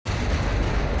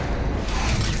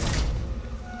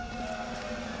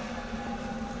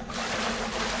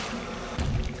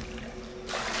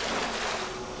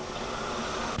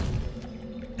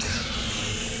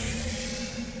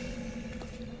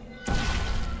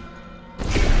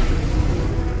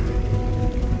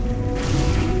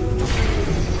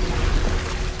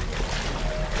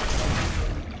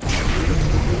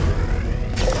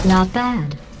Not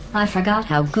bad. I forgot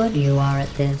how good you are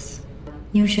at this.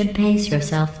 You should pace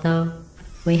yourself, though.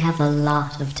 We have a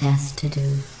lot of tests to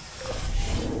do.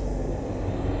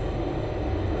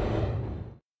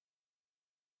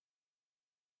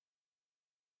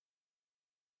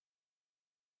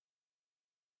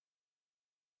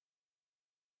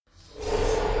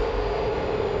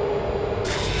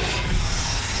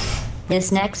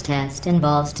 This next test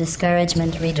involves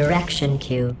discouragement redirection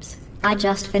cubes. I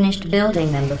just finished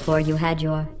building them before you had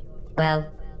your,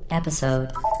 well,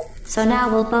 episode. So now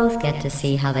we'll both get to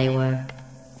see how they work.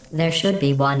 There should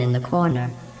be one in the corner.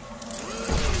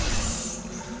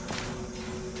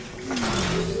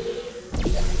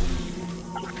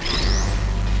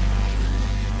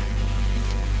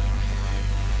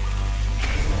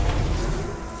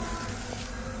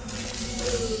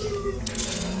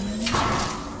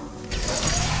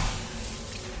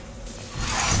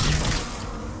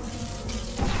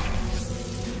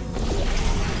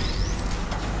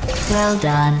 Well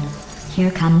done.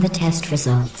 Here come the test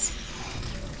results.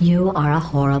 You are a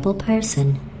horrible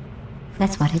person.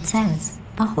 That's what it says.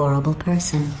 A horrible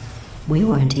person. We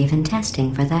weren't even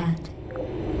testing for that.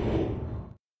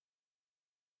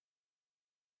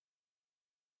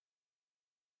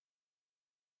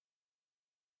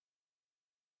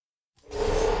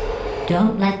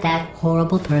 Don't let that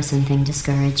horrible person thing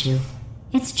discourage you.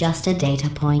 It's just a data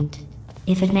point.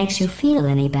 If it makes you feel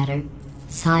any better,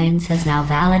 science has now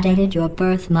validated your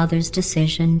birth mother's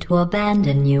decision to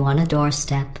abandon you on a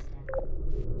doorstep.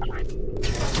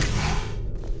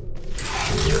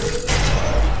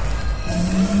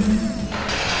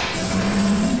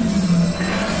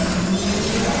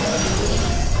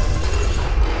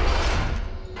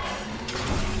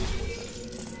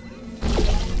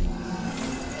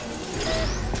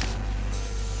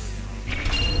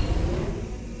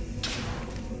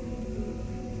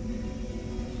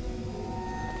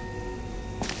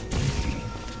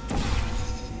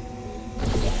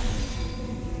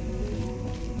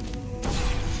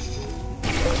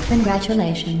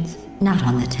 Congratulations. Not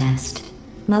on the test.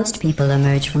 Most people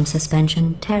emerge from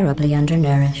suspension terribly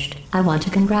undernourished. I want to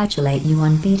congratulate you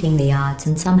on beating the odds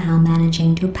and somehow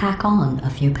managing to pack on a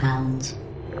few pounds.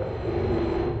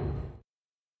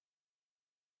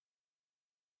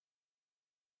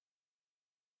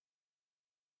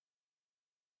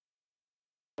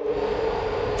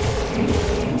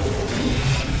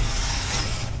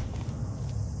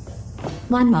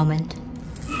 One moment.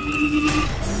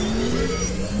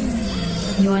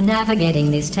 You're navigating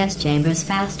these test chambers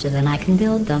faster than I can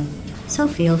build them, so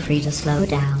feel free to slow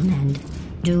down and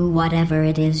do whatever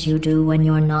it is you do when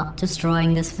you're not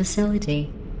destroying this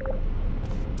facility.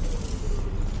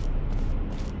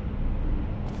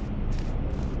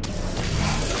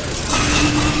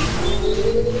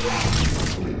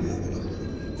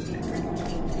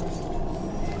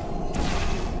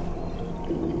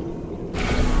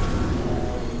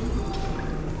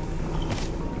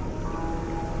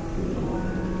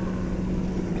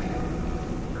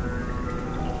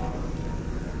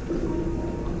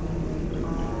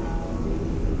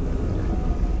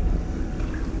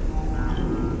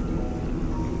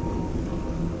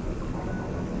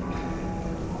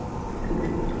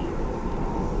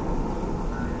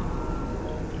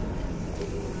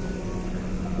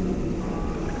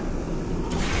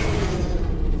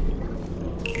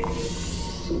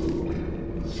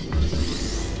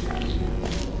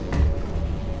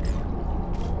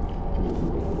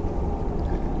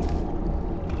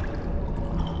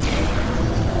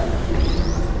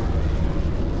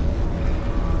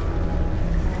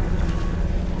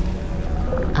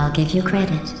 I'll give you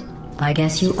credit. I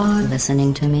guess you are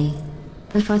listening to me.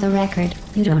 But for the record,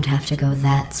 you don't have to go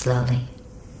that slowly.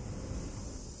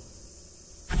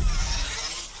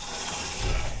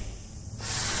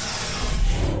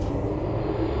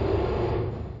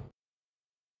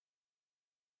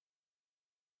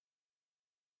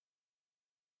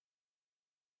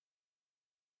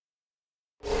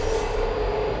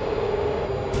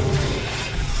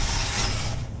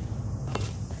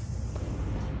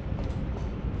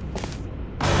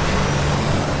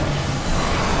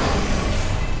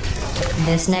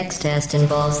 This next test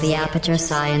involves the Aperture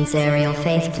Science Aerial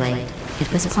Faithplate.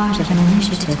 It was part of an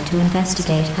initiative to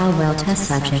investigate how well test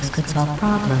subjects could solve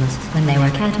problems when they were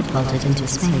catapulted into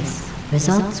space.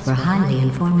 Results were highly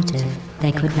informative.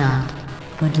 They could not.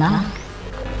 Good luck.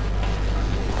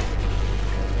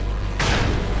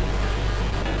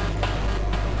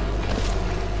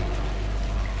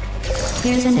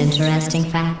 Here's an interesting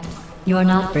fact. You're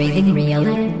not breathing real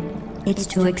air. It's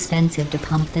too expensive to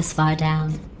pump this far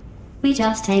down. We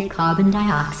just take carbon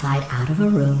dioxide out of a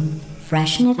room,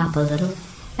 freshen it up a little,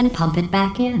 and pump it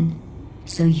back in.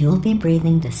 So you'll be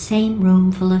breathing the same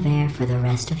room full of air for the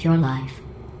rest of your life.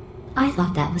 I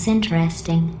thought that was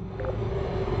interesting.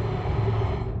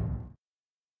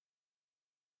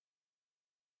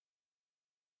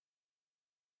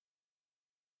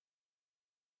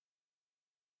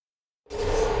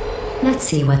 Let's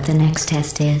see what the next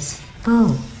test is.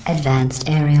 Oh, advanced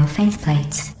aerial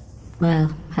faceplates.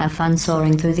 Well, have fun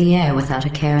soaring through the air without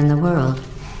a care in the world.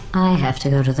 I have to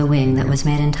go to the wing that was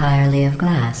made entirely of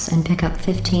glass and pick up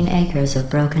 15 acres of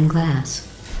broken glass.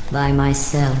 By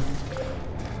myself.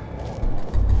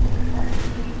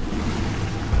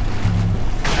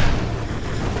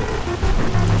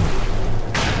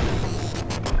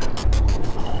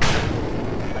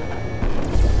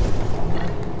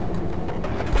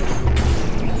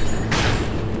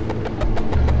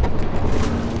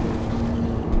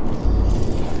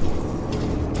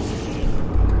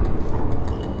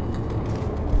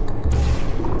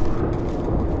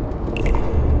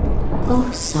 Oh,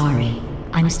 sorry.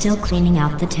 I'm still cleaning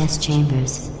out the test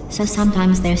chambers, so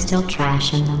sometimes there's still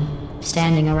trash in them,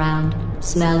 standing around,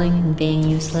 smelling and being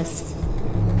useless.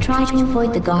 Try to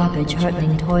avoid the garbage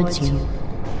hurtling towards you.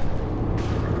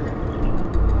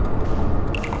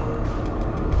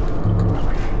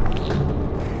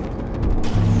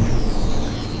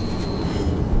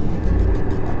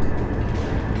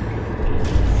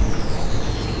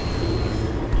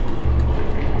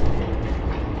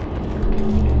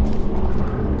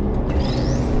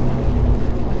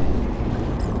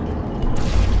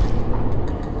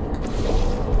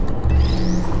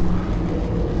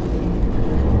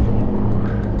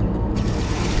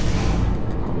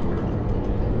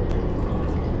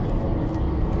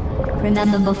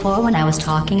 Remember before when I was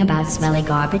talking about smelly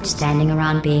garbage standing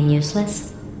around being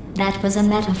useless? That was a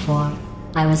metaphor.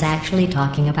 I was actually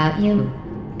talking about you.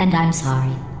 And I'm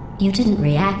sorry. You didn't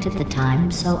react at the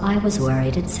time, so I was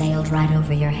worried it sailed right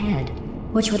over your head,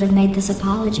 which would have made this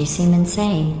apology seem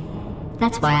insane.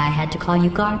 That's why I had to call you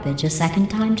garbage a second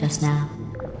time just now.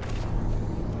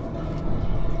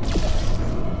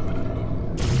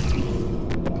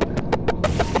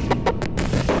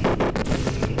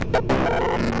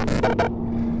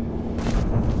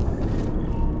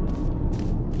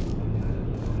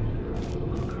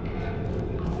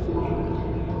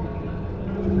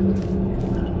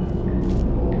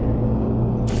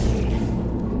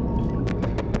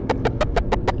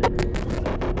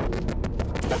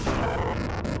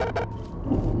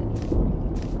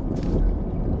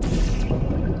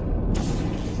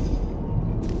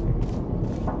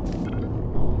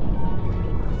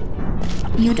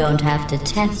 You don't have to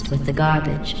test with the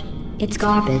garbage. It's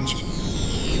garbage.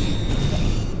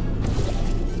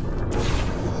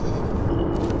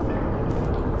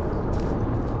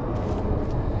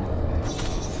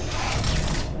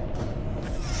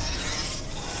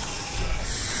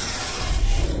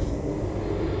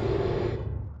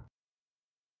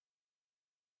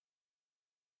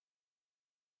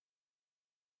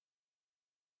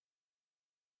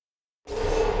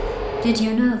 Did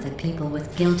you know that people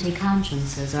with guilty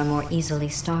consciences are more easily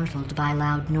startled by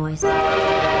loud noises?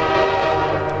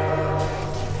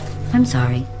 I'm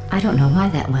sorry, I don't know why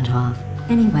that went off.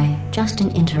 Anyway, just an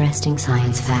interesting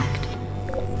science fact.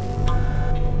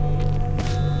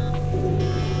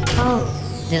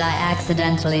 Oh, did I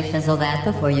accidentally fizzle that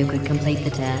before you could complete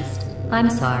the test? I'm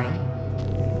sorry.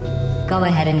 Go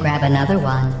ahead and grab another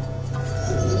one.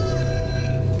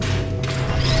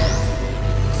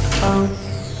 Oh.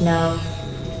 No,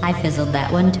 I fizzled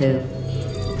that one too.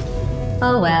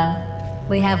 Oh well,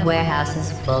 we have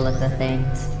warehouses full of the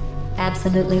things.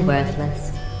 Absolutely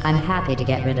worthless. I'm happy to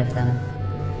get rid of them.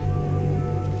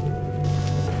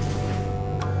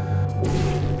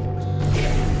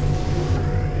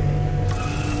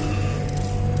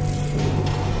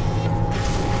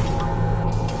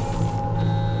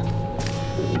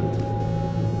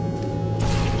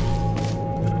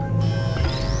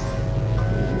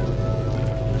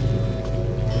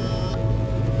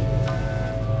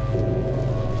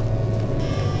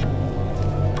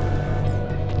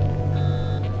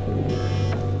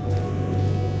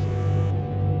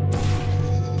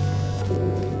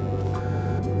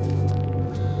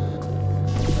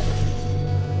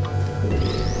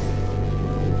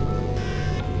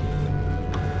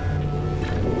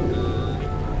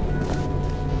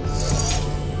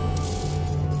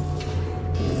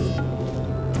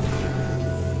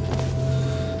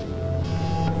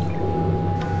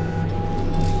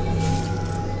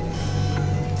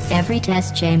 Every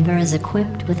test chamber is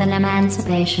equipped with an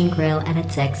emancipation grill at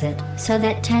its exit, so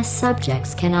that test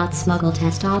subjects cannot smuggle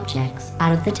test objects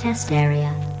out of the test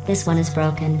area. This one is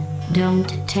broken,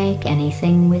 Don't take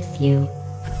anything with you.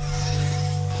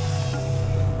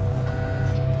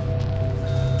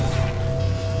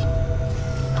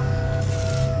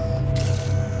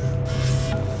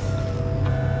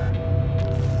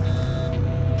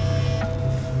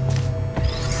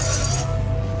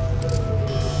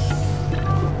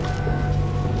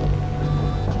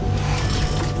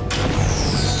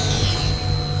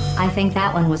 I think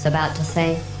that one was about to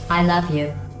say, I love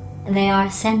you. They are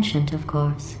sentient, of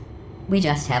course. We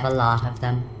just have a lot of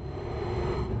them.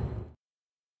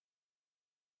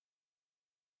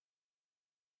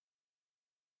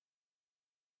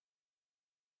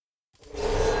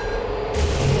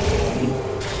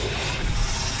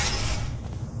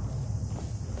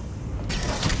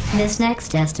 This next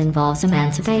test involves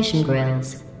emancipation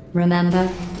grills. Remember,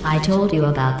 I told you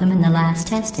about them in the last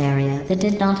test area that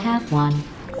did not have one.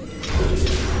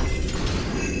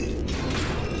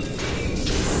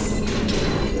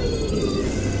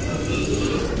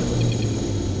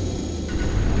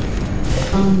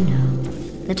 Oh no,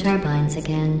 the turbines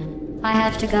again. I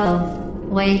have to go.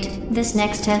 Wait, this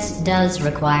next test does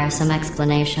require some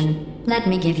explanation. Let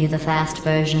me give you the fast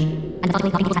version.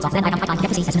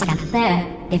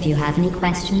 There, if you have any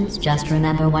questions, just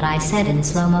remember what I said in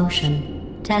slow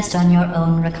motion. Test on your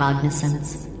own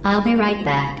recognizance. I'll be right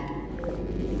back.